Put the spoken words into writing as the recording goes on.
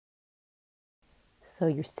So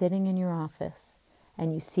you're sitting in your office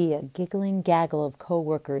and you see a giggling gaggle of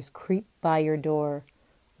coworkers creep by your door,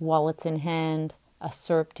 wallets in hand, a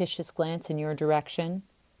surreptitious glance in your direction.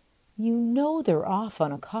 You know they're off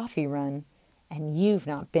on a coffee run and you've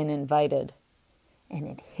not been invited. And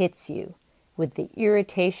it hits you with the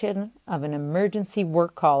irritation of an emergency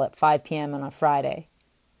work call at 5 p.m. on a Friday.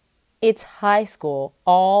 It's high school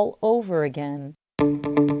all over again.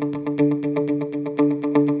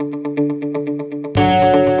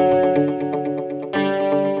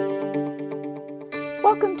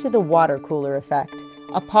 Welcome to The Water Cooler Effect,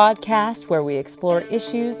 a podcast where we explore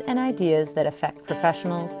issues and ideas that affect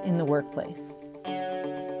professionals in the workplace.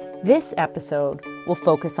 This episode will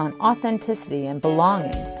focus on authenticity and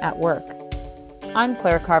belonging at work. I'm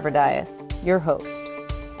Claire Carver-Dias, your host,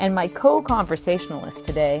 and my co-conversationalist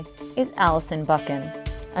today is Alison Buchan,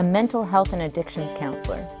 a mental health and addictions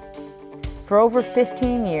counselor. For over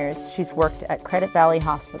 15 years, she's worked at Credit Valley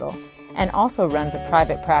Hospital and also runs a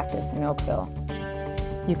private practice in Oakville.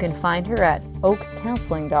 You can find her at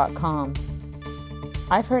oakscounseling.com.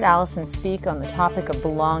 I've heard Alison speak on the topic of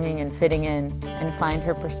belonging and fitting in and find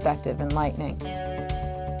her perspective enlightening.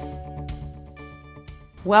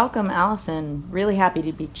 Welcome, Alison. Really happy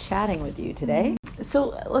to be chatting with you today.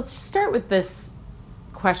 So let's start with this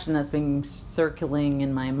question that's been circling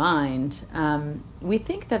in my mind. We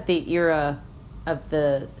think that the era of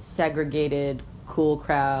the segregated, cool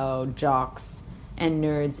crowd, jocks, and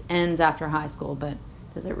nerds ends after high school, but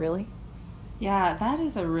does it really? Yeah, that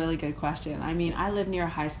is a really good question. I mean, I live near a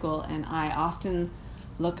high school, and I often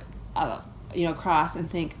look, across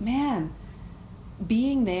and think, man,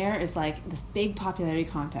 being there is like this big popularity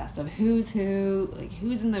contest of who's who, like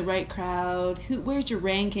who's in the right crowd, where's your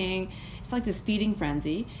ranking. It's like this feeding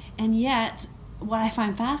frenzy. And yet, what I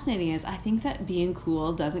find fascinating is I think that being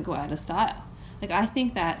cool doesn't go out of style. Like, I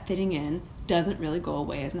think that fitting in doesn't really go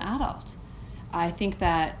away as an adult. I think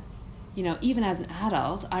that, even as an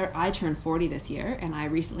adult, I turned 40 this year, and I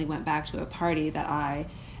recently went back to a party that I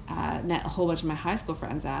met a whole bunch of my high school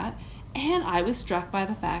friends at, and I was struck by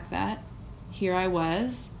the fact that here I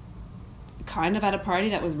was, kind of at a party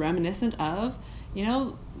that was reminiscent of,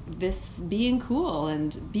 this being cool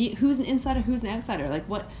and who's an insider, who's an outsider. Like,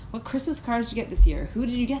 what Christmas cards did you get this year? Who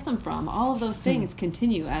did you get them from? All of those things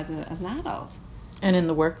continue as an adult. And in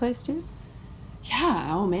the workplace too?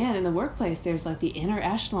 Yeah, oh man, in the workplace there's like the inner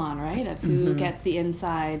echelon, right, of who gets the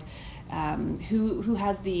inside, who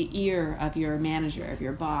has the ear of your manager, of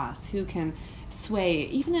your boss, who can sway,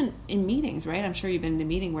 even in meetings, right? I'm sure you've been in a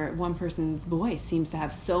meeting where one person's voice seems to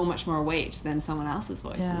have so much more weight than someone else's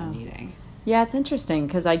voice in the meeting. Yeah, it's interesting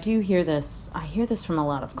because I hear this from a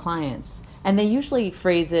lot of clients, and they usually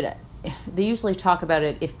talk about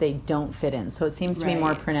it if they don't fit in. So it seems to be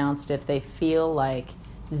more pronounced if they feel like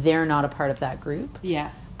they're not a part of that group.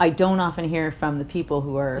 Yes. I don't often hear from the people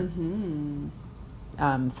who are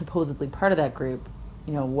supposedly part of that group,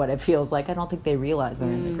 what it feels like. I don't think they realize they're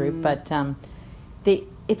in the group, but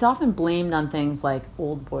it's often blamed on things like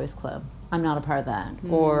old boys club. I'm not a part of that.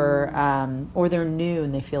 Or they're new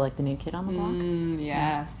and they feel like the new kid on the block.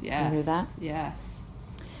 Yes. You hear that? Yes.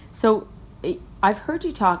 So I've heard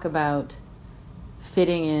you talk about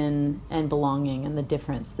fitting in and belonging and the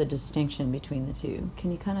difference, the distinction between the two.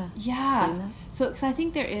 Can you kind of explain that? So, because I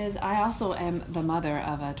think I also am the mother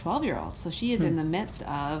of a 12-year-old. So she is in the midst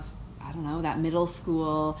of, that middle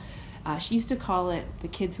school. She used to call it the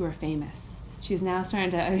kids who are famous. She's now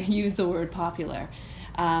starting to use the word popular.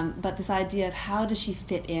 But this idea of how does she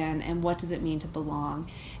fit in and what does it mean to belong?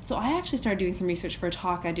 So I actually started doing some research for a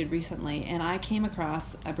talk I did recently, and I came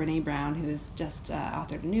across Brene Brown, who's just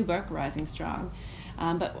authored a new book, Rising Strong.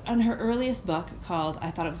 But on her earliest book called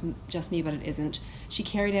I Thought It Was Just Me, But It Isn't, she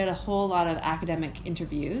carried out a whole lot of academic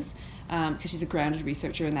interviews because she's a grounded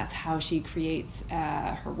researcher, and that's how she creates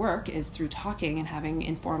her work, is through talking and having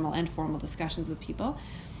informal and formal discussions with people.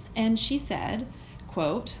 And she said,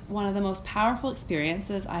 quote, "One of the most powerful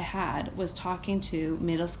experiences I had was talking to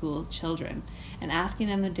middle school children and asking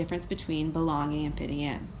them the difference between belonging and fitting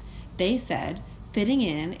in. They said, fitting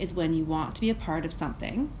in is when you want to be a part of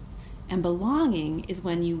something, and belonging is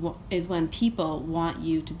when people want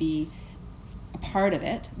you to be a part of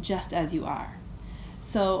it just as you are.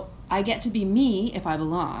 So I get to be me if I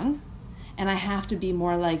belong, and I have to be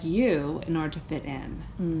more like you in order to fit in."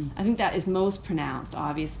 I think that is most pronounced,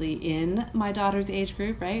 obviously, in my daughter's age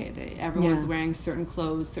group, right? Everyone's wearing certain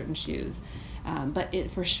clothes, certain shoes. But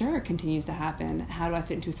it for sure continues to happen. How do I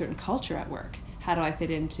fit into a certain culture at work? How do I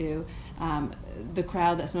fit into the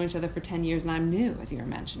crowd that's known each other for 10 years and I'm new, as you were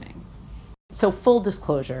mentioning? So full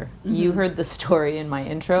disclosure, you heard the story in my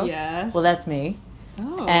intro. Yes. Well, that's me.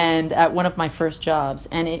 and at one of my first jobs,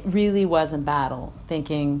 and it really was a battle,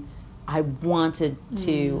 thinking I wanted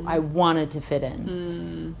to fit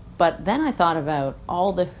in. But then I thought about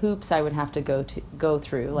all the hoops I would have to go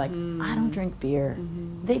through. Like, I don't drink beer.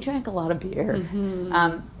 They drank a lot of beer.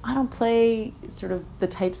 I don't play sort of the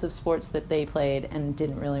types of sports that they played, and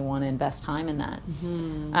didn't really want to invest time in that.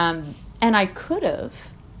 And I could have,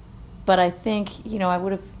 but I think, I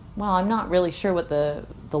would have, I'm not really sure what the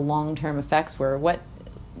long-term effects were. What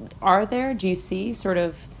are there? Do you see sort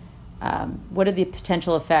of, what are the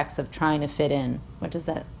potential effects of trying to fit in? What does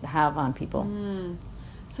that have on people?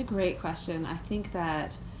 It's a great question. I think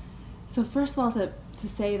that, so first of all, to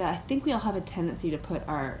say that I think we all have a tendency to put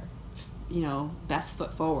our, best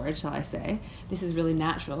foot forward, shall I say. This is really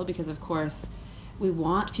natural because, of course, we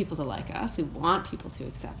want people to like us. We want people to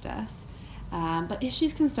accept us. But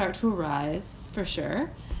issues can start to arise, for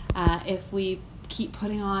sure, if we keep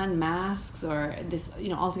putting on masks or this,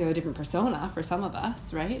 altogether different persona for some of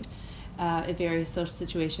us, right? In various social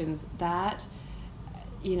situations that,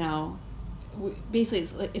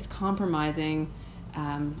 basically it's compromising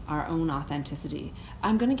our own authenticity.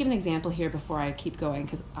 I'm going to give an example here before I keep going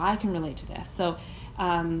because I can relate to this. So,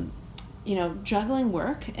 juggling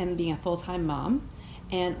work and being a full-time mom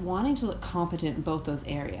and wanting to look competent in both those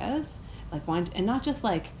areas, and not just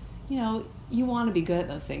you want to be good at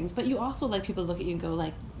those things, but you also like people to look at you and go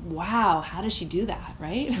like, wow, how does she do that,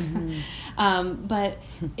 right? But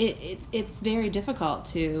it's very difficult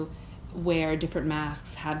to wear different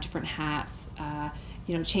masks, have different hats,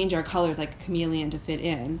 change our colors like a chameleon to fit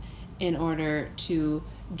in order to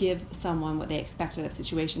give someone what they expected of a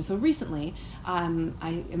situation. So recently, I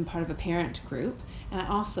am part of a parent group, and I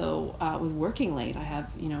also was working late. I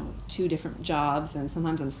have, 2 different jobs, and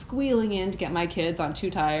sometimes I'm squealing in to get my kids on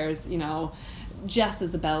 2 tires, just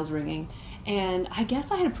as the bell's ringing. And I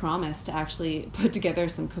guess I had promised to actually put together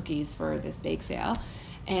some cookies for this bake sale.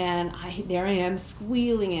 And there I am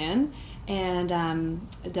squealing in, and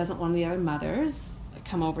doesn't one of the other mothers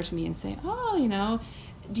come over to me and say, oh,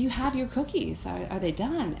 do you have your cookies? Are they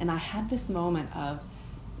done? And I had this moment of,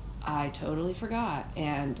 I totally forgot.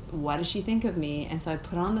 And what does she think of me? And so I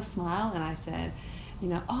put on the smile and I said,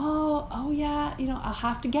 oh yeah, I'll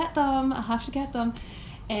have to get them.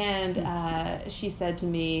 And she said to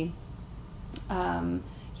me,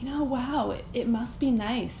 wow, it must be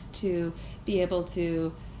nice to be able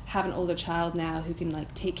to have an older child now who can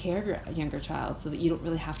take care of your younger child so that you don't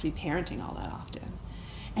really have to be parenting all that often.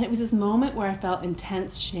 And it was this moment where I felt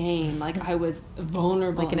intense shame, like I was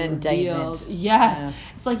vulnerable, like an and indictment. Yes, yeah.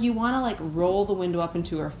 It's like you want to roll the window up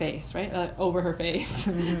into her face, right, over her face,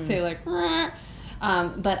 say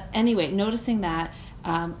but anyway, noticing that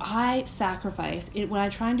I sacrifice it when I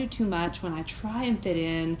try and do too much, when I try and fit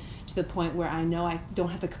in to the point where I know I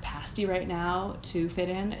don't have the capacity right now to fit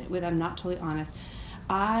in. I'm not totally honest.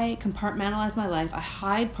 I compartmentalize my life. I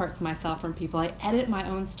hide parts of myself from people. I edit my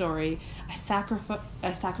own story. I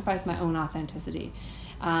sacrifice my own authenticity.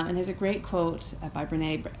 And there's a great quote by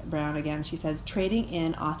Brene Brown again. She says, trading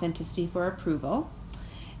in authenticity for approval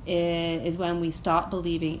is when we stop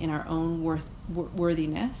believing in our own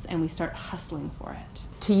worthiness and we start hustling for it.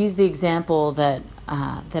 To use the example that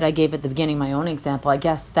I gave at the beginning, my own example, I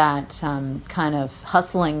guess that kind of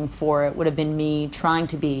hustling for it would have been me trying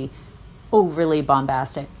to be overly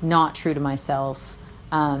bombastic, not true to myself,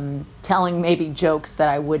 telling maybe jokes that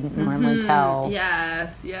I wouldn't normally tell.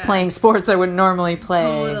 Yes. Playing sports I wouldn't normally play.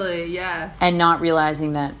 Totally, yes. And not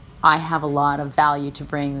realizing that I have a lot of value to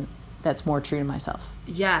bring that's more true to myself.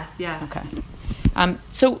 Yes. Okay.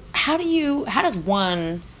 So how does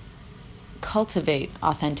one cultivate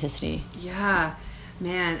authenticity? Yeah,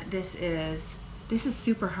 man, this is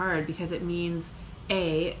super hard because it means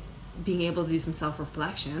being able to do some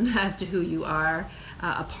self-reflection as to who you are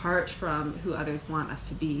apart from who others want us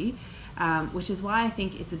to be, which is why I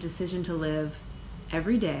think it's a decision to live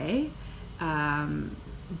every day,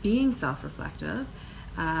 being self-reflective,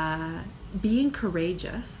 being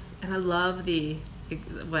courageous, and I love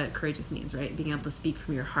what courageous means, right? Being able to speak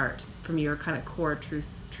from your heart, from your kind of core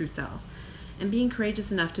true self, and being courageous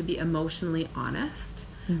enough to be emotionally honest,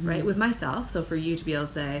 right, with myself. So for you to be able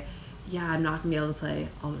to say, yeah, I'm not going to be able to play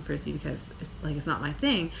ultimate frisbee because it's not my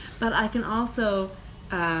thing, but I can also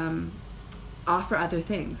offer other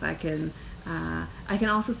things. I can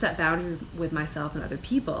also set boundaries with myself and other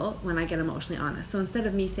people when I get emotionally honest. So instead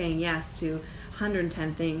of me saying yes to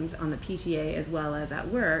 110 things on the PTA as well as at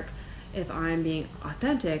work, if I'm being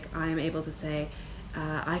authentic, I'm able to say,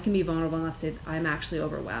 I can be vulnerable enough to say, I'm actually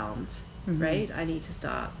overwhelmed, right? I need to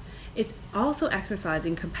stop. It's also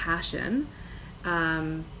exercising compassion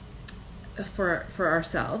for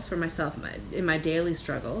ourselves, for myself, in my daily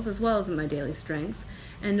struggles as well as in my daily strengths,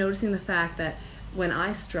 and noticing the fact that when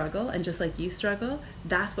I struggle, and just like you struggle,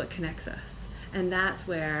 that's what connects us, and that's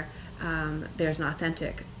where there's an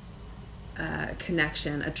authentic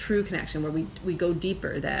connection, a true connection, where we go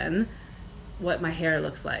deeper than what my hair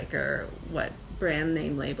looks like or what brand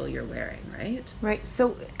name label you're wearing, right? Right.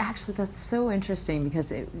 So actually that's so interesting,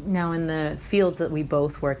 because now in the fields that we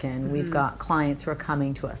both work in, we've got clients who are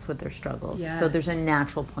coming to us with their struggles. Yes. So there's a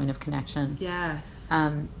natural point of connection. Yes.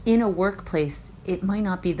 In a workplace, it might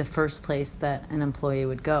not be the first place that an employee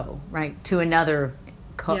would go, right? To another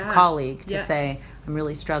colleague to say, I'm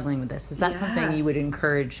really struggling with this. Is that something you would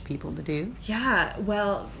encourage people to do? Yeah.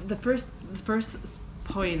 Well, the first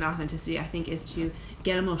point in authenticity, I think, is to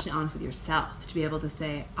get emotionally honest with yourself, to be able to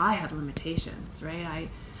say, I have limitations, right?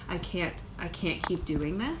 I can't keep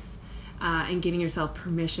doing this, and giving yourself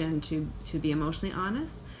permission to be emotionally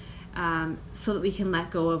honest, so that we can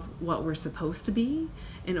let go of what we're supposed to be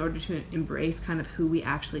in order to embrace kind of who we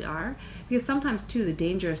actually are. Because sometimes too, the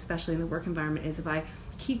danger, especially in the work environment, is if I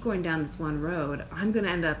keep going down this one road, I'm going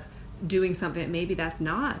to end up doing something that maybe that's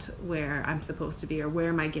not where I'm supposed to be or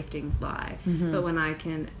where my giftings lie. But when I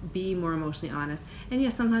can be more emotionally honest, and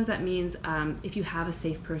yes, sometimes that means if you have a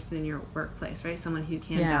safe person in your workplace, right, someone who you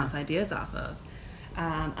can bounce ideas off of,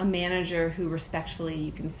 a manager who respectfully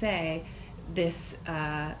you can say, this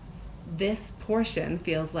portion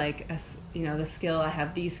feels like the skill, I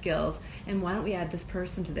have these skills, and why don't we add this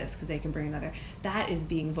person to this because they can bring another. That is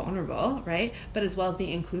being vulnerable, right? But as well as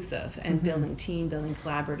being inclusive and building team, building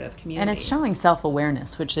collaborative community. And it's showing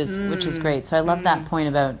self-awareness, which is great. So I love that point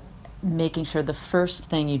about making sure the first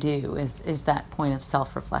thing you do is that point of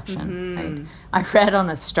self-reflection. Right? I read on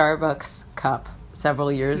a Starbucks cup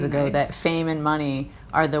several years ago that fame and money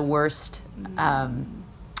are the worst.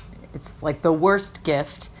 It's like the worst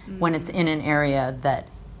gift when it's in an area that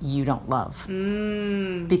you don't love,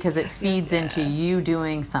 because it feeds into you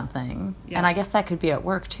doing something. And I guess that could be at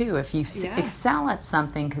work too. If you excel at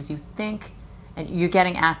something because you think, and you're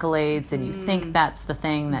getting accolades and you think that's the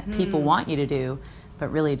thing that people want you to do,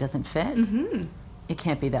 but really it doesn't fit, it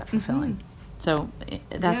can't be that fulfilling. So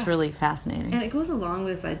that's really fascinating. And it goes along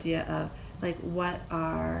with this idea of like,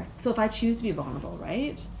 so if I choose to be vulnerable,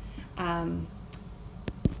 right?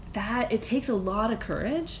 That it takes a lot of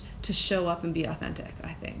courage to show up and be authentic,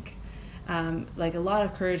 I think. Like a lot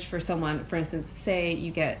of courage for someone, for instance,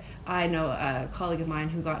 say I know a colleague of mine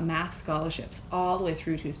who got math scholarships all the way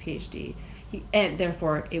through to his PhD, and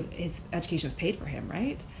therefore his education was paid for him,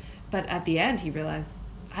 right? But at the end he realized,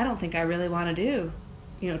 I don't think I really want to do,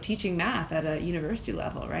 teaching math at a university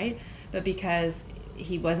level, right? But because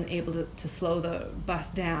he wasn't able to slow the bus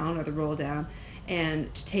down or the roll down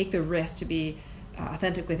and to take the risk to be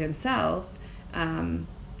authentic with himself,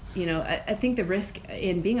 I think the risk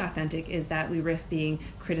in being authentic is that we risk being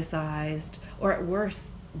criticized, or at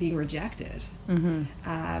worst being rejected.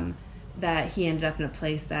 That he ended up in a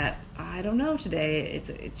place that, I don't know, today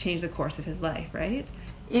it changed the course of his life, right?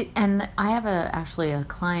 And I have actually a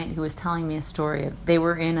client who was telling me a story of, they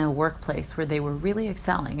were in a workplace where they were really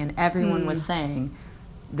excelling and everyone was saying,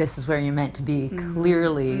 this is where you're meant to be,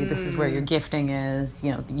 clearly this is where your gifting is,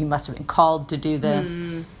 you must have been called to do this.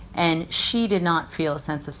 And she did not feel a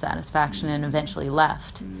sense of satisfaction and eventually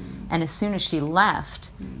left. And as soon as she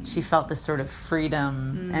left, she felt this sort of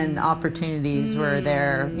freedom and opportunities were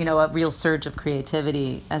there, a real surge of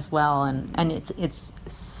creativity as well. And it's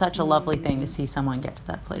such a lovely thing to see someone get to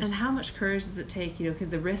that place. And how much courage does it take, because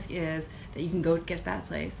the risk is that you can go get to that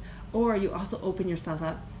place, or you also open yourself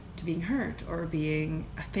up to being hurt or being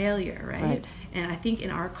a failure, right? And I think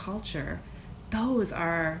in our culture, those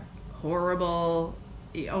are horrible,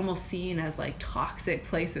 almost seen as like toxic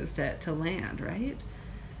places to land, right?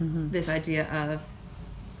 This idea of,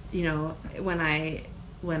 when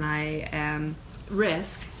I am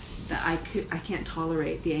risk, that I can't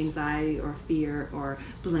tolerate the anxiety or fear or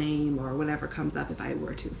blame or whatever comes up if I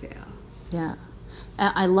were to fail. Yeah.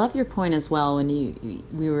 I love your point as well when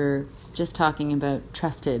we were just talking about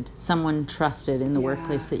someone trusted in the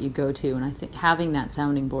workplace that you go to, and I think having that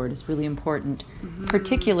sounding board is really important,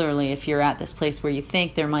 particularly if you're at this place where you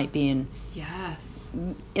think there might be an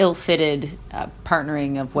ill-fitted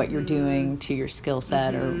partnering of what you're doing to your skill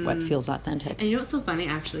set or what feels authentic. And what's so funny,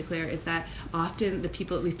 actually, Claire, is that often the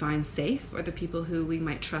people that we find safe, or the people who we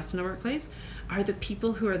might trust in a workplace, are the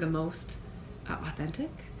people who are the most authentic.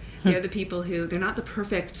 They're the people who, they're not the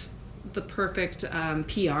perfect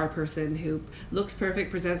PR person who looks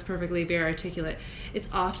perfect, presents perfectly, very articulate. It's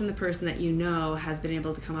often the person that has been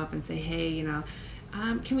able to come up and say, hey,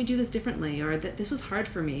 can we do this differently? Or this was hard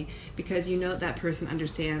for me, because you know that person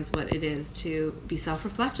understands what it is to be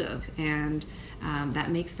self-reflective, and that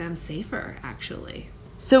makes them safer, actually.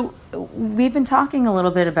 So we've been talking a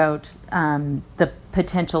little bit about the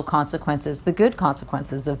potential consequences, the good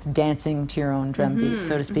consequences of dancing to your own drum beat,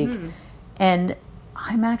 so to speak. And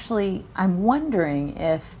I'm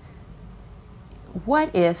wondering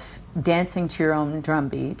what if dancing to your own drum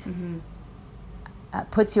beat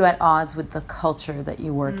puts you at odds with the culture that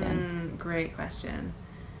you work in? Great question.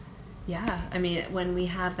 Yeah, I mean, when we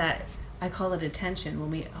have that, I call it attention,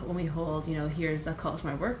 when we hold, here's the culture of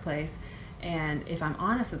my workplace, and if I'm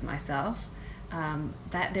honest with myself,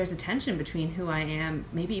 that there's a tension between who I am,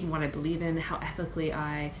 maybe even what I believe in, how ethically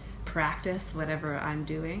I practice whatever I'm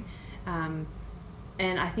doing. And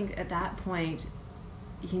I think at that point,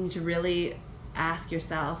 you need to really ask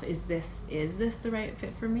yourself, is this the right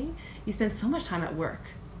fit for me? You spend so much time at work.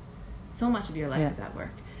 So much of your life is at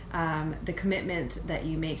work. The commitment that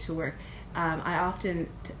you make to work. So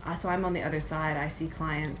I'm on the other side. I see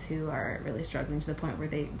clients who are really struggling to the point where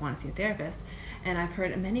they want to see a therapist. And I've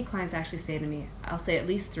heard many clients actually say to me, I'll say at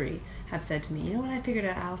least 3 have said to me, you know what I figured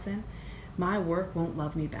out, Alison? My work won't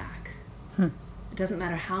love me back. It doesn't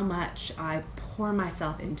matter how much I pour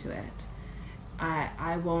myself into it.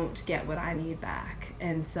 I won't get what I need back.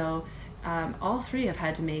 And so all 3 have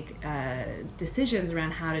had to make decisions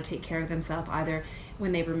around how to take care of themselves, either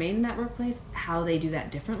when they remain in that workplace, how they do that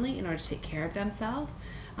differently in order to take care of themselves,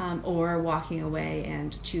 or walking away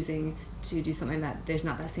and choosing to do something that there's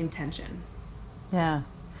not that same tension. Yeah.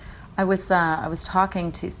 I was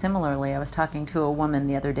talking to a woman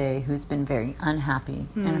the other day who's been very unhappy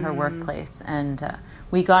in her workplace, and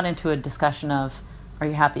we got into a discussion of, are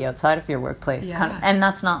you happy outside of your workplace? Yeah. And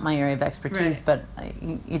that's not my area of expertise, but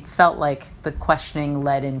it felt like the questioning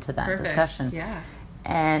led into that discussion. Yeah.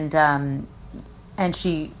 And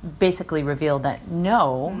she basically revealed that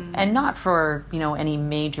no, and not for any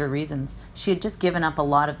major reasons. She had just given up a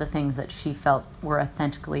lot of the things that she felt were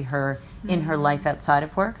authentically her in her life outside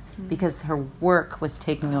of work, because her work was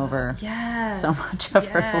taking over so much of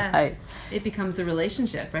her life. It becomes a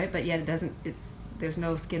relationship, right? But yet it doesn't. There's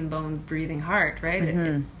no skin, bone, breathing heart, right?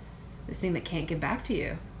 It's this thing that can't give back to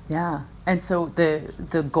you. Yeah. And so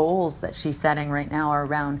the goals that she's setting right now are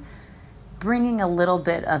around bringing a little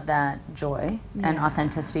bit of that joy and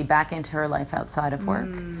authenticity back into her life outside of work.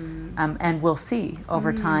 And we'll see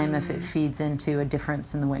over time if it feeds into a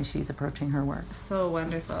difference in the way she's approaching her work. So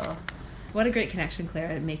wonderful. What a great connection,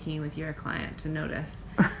 Claire, making with your client, to notice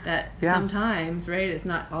that sometimes, right, it's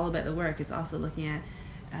not all about the work. It's also looking at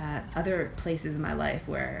other places in my life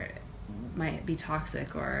where might be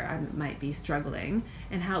toxic or I might be struggling,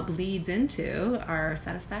 and how it bleeds into our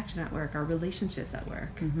satisfaction at work, our relationships at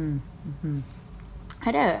work. I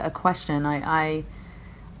had a question. I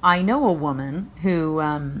know a woman who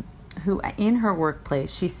in her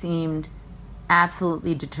workplace, she seemed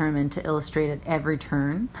absolutely determined to illustrate at every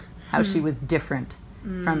turn how she was different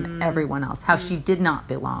from everyone else, how she did not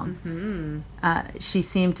belong. She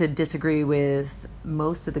seemed to disagree with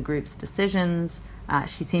most of the group's decisions.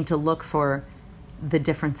 She seemed to look for the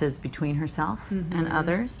differences between herself and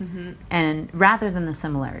others, and rather than the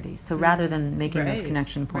similarities. So rather than making those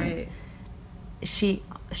connection points, she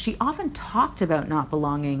often talked about not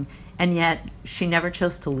belonging, and yet she never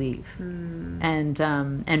chose to leave,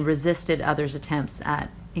 and resisted others' attempts at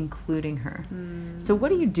including her. So what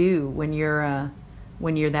do you do when you're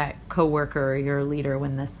that coworker or you're a leader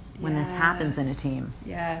when this happens in a team?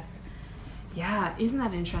 Yes. Yeah, isn't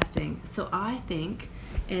that interesting? So I think,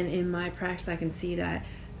 and in my practice I can see that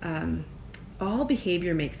all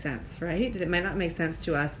behavior makes sense, right? It might not make sense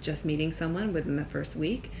to us just meeting someone within the first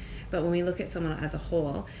week, but when we look at someone as a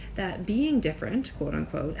whole, that being different, quote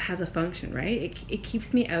unquote, has a function, right? It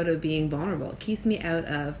keeps me out of being vulnerable. It keeps me out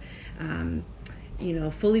of,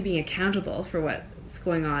 fully being accountable for what's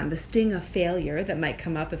going on. The sting of failure that might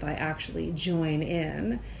come up if I actually join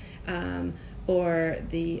in, or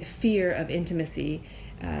the fear of intimacy,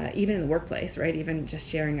 even in the workplace, right? Even just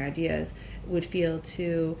sharing ideas would feel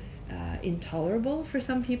too intolerable for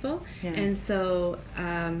some people. Yeah. And so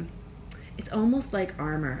it's almost like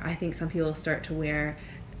armor. I think some people start to wear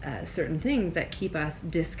certain things that keep us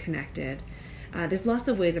disconnected. There's lots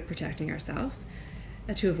of ways of protecting ourselves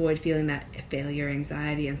to avoid feeling that failure,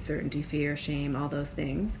 anxiety, uncertainty, fear, shame, all those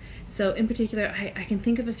things. So in particular, I can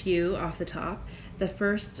think of a few off the top. The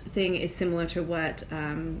first thing is similar to what,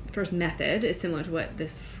 first method is similar to what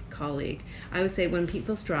this colleague, I would say when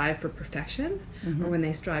people strive for perfection, or when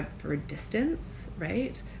they strive for distance,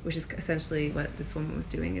 right, which is essentially what this woman was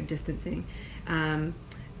doing, of distancing,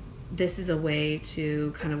 this is a way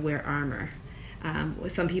to kind of wear armor.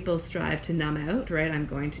 Some people strive to numb out, right? I'm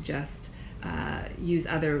going to just use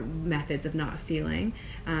other methods of not feeling.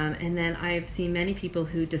 And then I've seen many people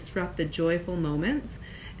who disrupt the joyful moments,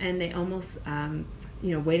 and they almost,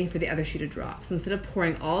 waiting for the other shoe to drop. So instead of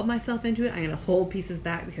pouring all of myself into it, I'm going to hold pieces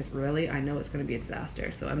back because really I know it's going to be a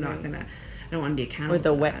disaster. So I'm not going to, I don't want to be accountable. Or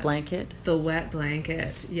the wet that. blanket. The wet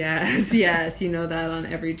blanket. Yes, yes. You know that on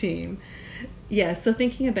every team. Yes, so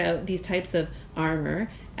thinking about these types of armor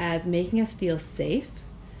as making us feel safe.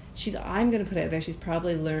 I'm going to put it out there, she's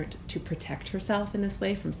probably learned to protect herself in this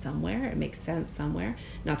way from somewhere. It makes sense somewhere.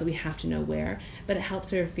 Not that we have to know where, but it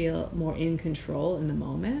helps her feel more in control in the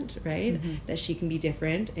moment, right? Mm-hmm. That she can be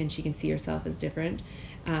different and she can see herself as different.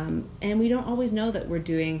 And we don't always know that we're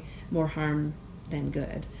doing more harm than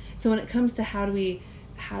good. So when it comes to how do we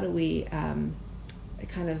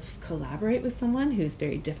kind of collaborate with someone who's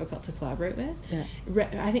very difficult to collaborate with.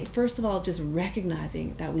 Yeah. I think first of all, just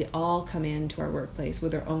recognizing that we all come into our workplace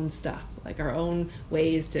with our own stuff, like our own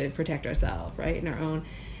ways to protect ourselves, right?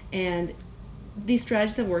 And these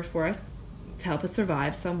strategies have worked for us to help us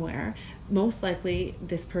survive somewhere. Most likely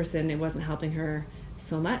this person, it wasn't helping her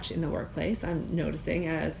so much in the workplace, I'm noticing,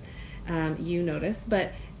 as you notice,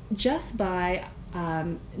 but just by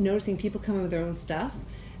noticing people come with their own stuff,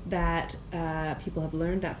 that people have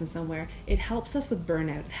learned that from somewhere, it helps us with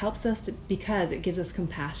burnout. It helps us because it gives us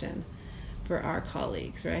compassion for our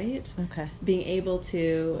colleagues, right? Okay. Being able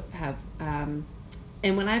to have, and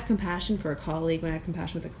when I have compassion for a colleague, when I have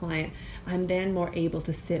compassion with a client, I'm then more able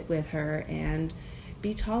to sit with her and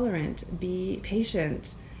be tolerant, be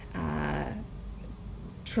patient,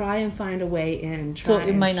 try and find a way in. So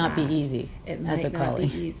it might not be easy as a colleague. It might not be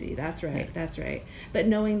easy. That's right. Yeah. That's right. But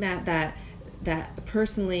knowing that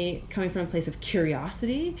personally coming from a place of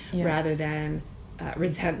curiosity rather than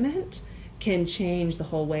resentment can change the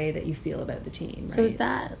whole way that you feel about the team, right? So is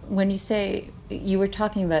that, when you say, you were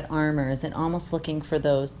talking about armor, is it almost looking for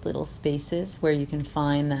those little spaces where you can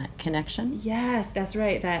find that connection? Yes, that's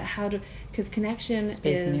right. Because connection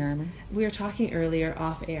Space is, in the armor. We were talking earlier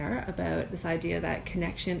off air about this idea that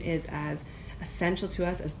connection is as essential to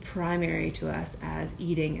us, as primary to us as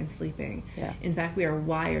eating and sleeping. Yeah. In fact, we are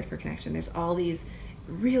wired for connection. There's all these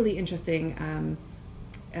really interesting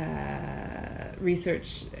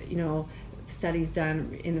research, studies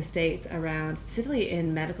done in the States around, specifically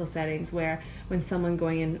in medical settings, where when someone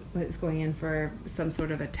is going in for some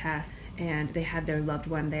sort of a test and they had their loved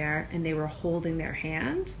one there and they were holding their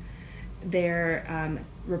hand, their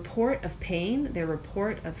report of pain, their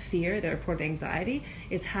report of fear, their report of anxiety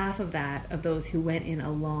is half of that of those who went in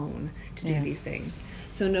alone to do these things.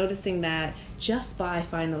 So noticing that just by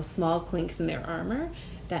finding those small clinks in their armor,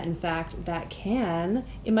 that in fact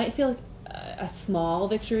it might feel a small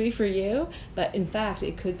victory for you, but in fact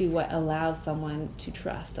it could be what allows someone to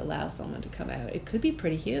trust, allows someone to come out. It could be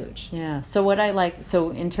pretty huge. Yeah. So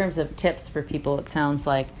in terms of tips for people, it sounds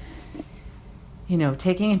like,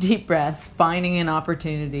 taking a deep breath, finding an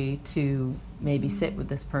opportunity to maybe sit with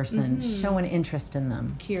this person, show an interest in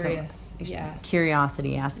them. Curious. Yes.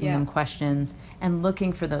 Curiosity, asking them questions, and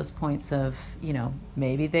looking for those points of,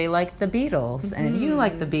 maybe they like the Beatles and you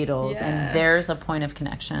like the Beatles, and there's a point of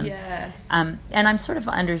connection. Yes. And I'm sort of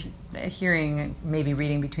hearing, maybe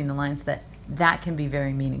reading between the lines, that can be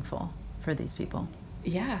very meaningful for these people.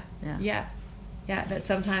 Yeah. That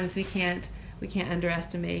sometimes we can't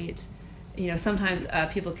underestimate. Sometimes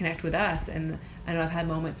people connect with us, and I know I've had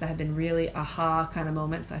moments that have been really aha kind of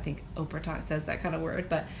moments. I think Oprah says that kind of word,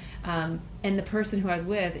 but and the person who I was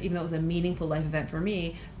with, even though it was a meaningful life event for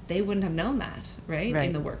me, they wouldn't have known that, right?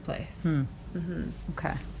 In the workplace.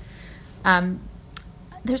 Okay.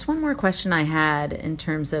 There's one more question I had in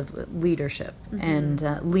terms of leadership and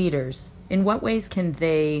leaders. In what ways can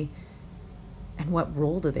they, and what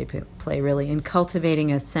role do they play really in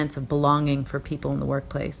cultivating a sense of belonging for people in the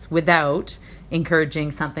workplace without encouraging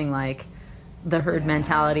something like the herd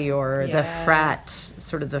mentality or the frat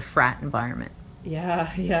environment?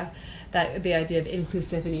 Yeah. That the idea of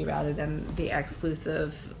inclusivity rather than the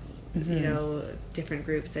exclusive, different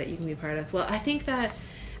groups that you can be part of. Well, I think that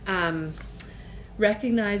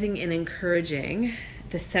recognizing and encouraging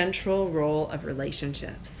the central role of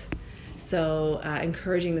relationships. So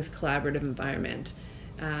encouraging this collaborative environment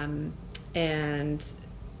and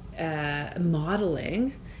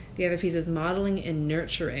modeling. The other piece is modeling and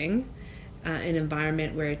nurturing an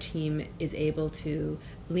environment where a team is able to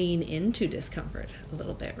lean into discomfort a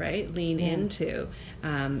little bit, right? Lean into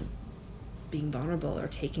being vulnerable or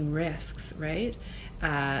taking risks, right?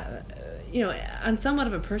 On somewhat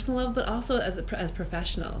of a personal level, but also as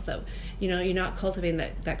professionals. So, you're not cultivating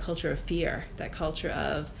that culture of fear, that culture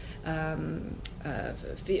of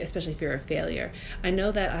especially fear of failure. I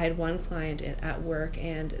know that I had one client at work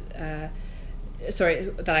that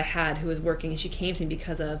I had, who was working, and she came to me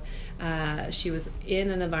because of she was in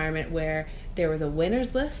an environment where there was a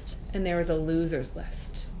winner's list and there was a loser's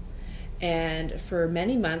list. And for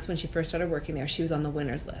many months when she first started working there, she was on the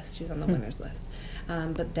winner's list. She was on the winner's list.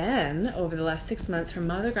 But then over the last 6 months, her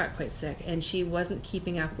mother got quite sick, and she wasn't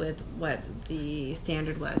keeping up with what the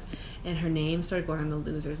standard was, and her name started going on the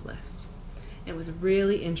loser's list. It was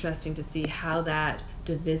really interesting to see how that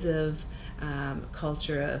divisive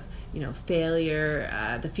culture of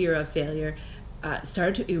failure, the fear of failure,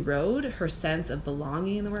 started to erode her sense of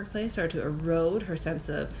belonging in the workplace, started to erode her sense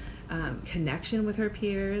of connection with her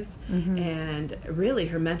peers, and really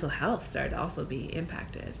her mental health started to also be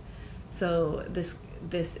impacted. So this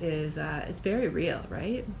is it's very real,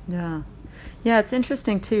 right? Yeah, it's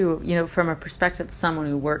interesting too, from a perspective of someone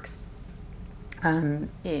who works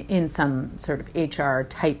in some sort of HR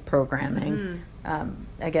type programming.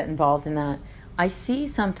 I get involved in that. I see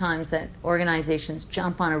sometimes that organizations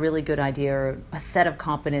jump on a really good idea or a set of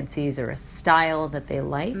competencies or a style that they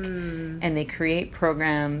like, and they create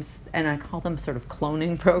programs, and I call them sort of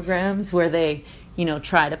cloning programs, where they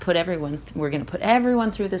try to put we're going to put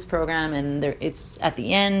everyone through this program, and it's at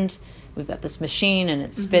the end, we've got this machine, and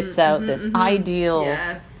it spits out this ideal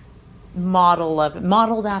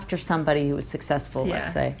modeled after somebody who was successful,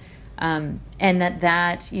 let's say. And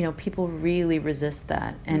that people really resist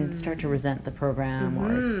that and start to resent the program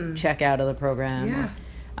or check out of the program. Yeah.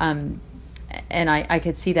 And I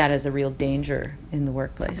could see that as a real danger in the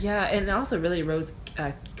workplace. Yeah, and it also really erodes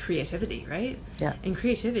creativity, right? Yeah. And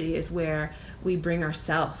creativity is where we bring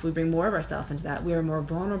more of ourself into that. We are more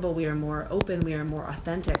vulnerable, we are more open, we are more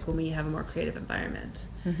authentic when we have a more creative environment.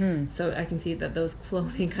 So I can see that those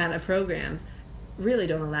cloning kind of programs really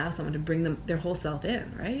don't allow someone to bring their whole self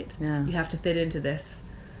in, right? Yeah. You have to fit into this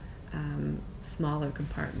smaller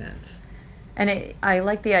compartment. And I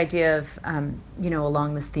like the idea of,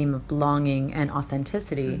 along this theme of belonging and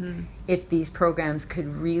authenticity, if these programs could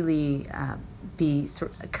really be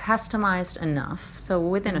sort of customized enough, so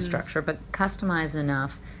within a structure, but customized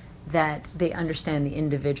enough that they understand the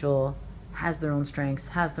individual has their own strengths,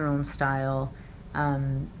 has their own style,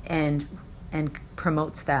 and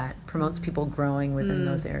promotes people growing within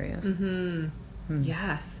those areas.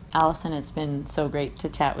 Yes. Alison, it's been so great to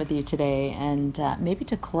chat with you today, and maybe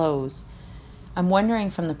to close, I'm wondering,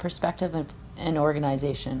 from the perspective of an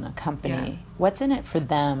organization, a company, what's in it for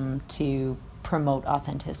them to promote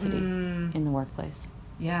authenticity in the workplace?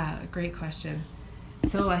 Yeah, great question.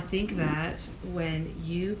 So I think that when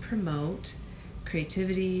you promote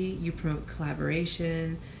creativity, you promote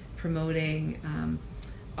collaboration, promoting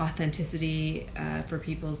authenticity for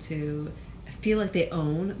people to feel like they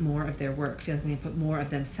own more of their work, feel like they put more of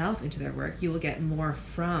themselves into their work, you will get more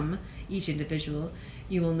from each individual.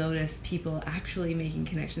 You will notice people actually making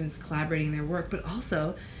connections, collaborating in their work, but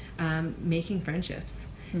also making friendships.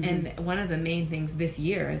 And one of the main things this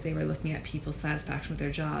year, as they were looking at people's satisfaction with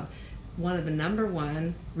their job, one of the number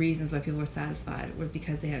one reasons why people were satisfied was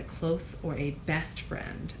because they had a close or a best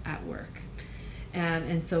friend at work.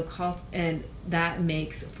 And that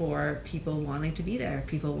makes for people wanting to be there,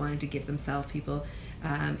 people wanting to give themselves, people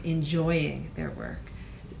enjoying their work.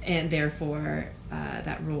 And therefore,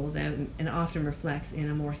 that rolls out and often reflects in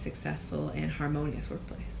a more successful and harmonious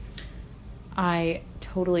workplace. I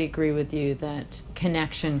totally agree with you that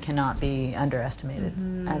connection cannot be underestimated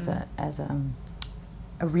as a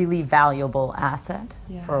really valuable asset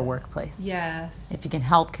for a workplace. Yes. If you can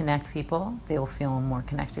help connect people, they will feel more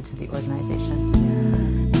connected to the organization.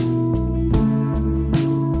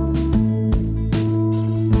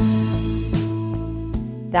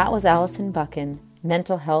 That was Alison Buchan,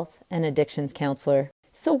 mental health and addictions counselor.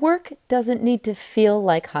 So work doesn't need to feel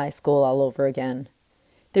like high school all over again.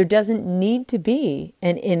 There doesn't need to be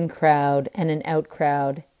an in crowd and an out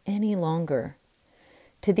crowd any longer.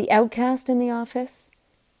 To the outcast in the office,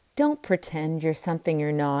 don't pretend you're something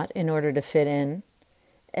you're not in order to fit in.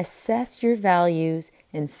 Assess your values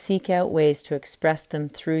and seek out ways to express them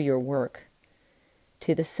through your work.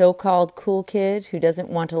 To the so-called cool kid who doesn't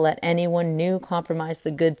want to let anyone new compromise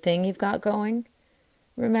the good thing you've got going,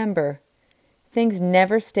 remember, things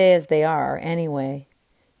never stay as they are anyway.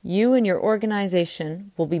 You and your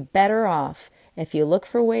organization will be better off if you look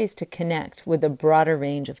for ways to connect with a broader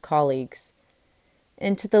range of colleagues.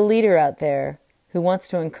 And to the leader out there who wants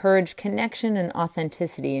to encourage connection and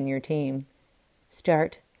authenticity in your team,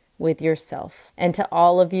 start with yourself. And to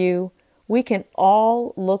all of you, we can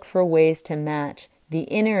all look for ways to match the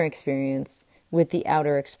inner experience with the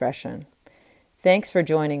outer expression. Thanks for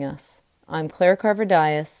joining us. I'm Claire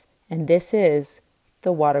Carver-Dias, and this is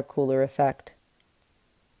The Water Cooler Effect.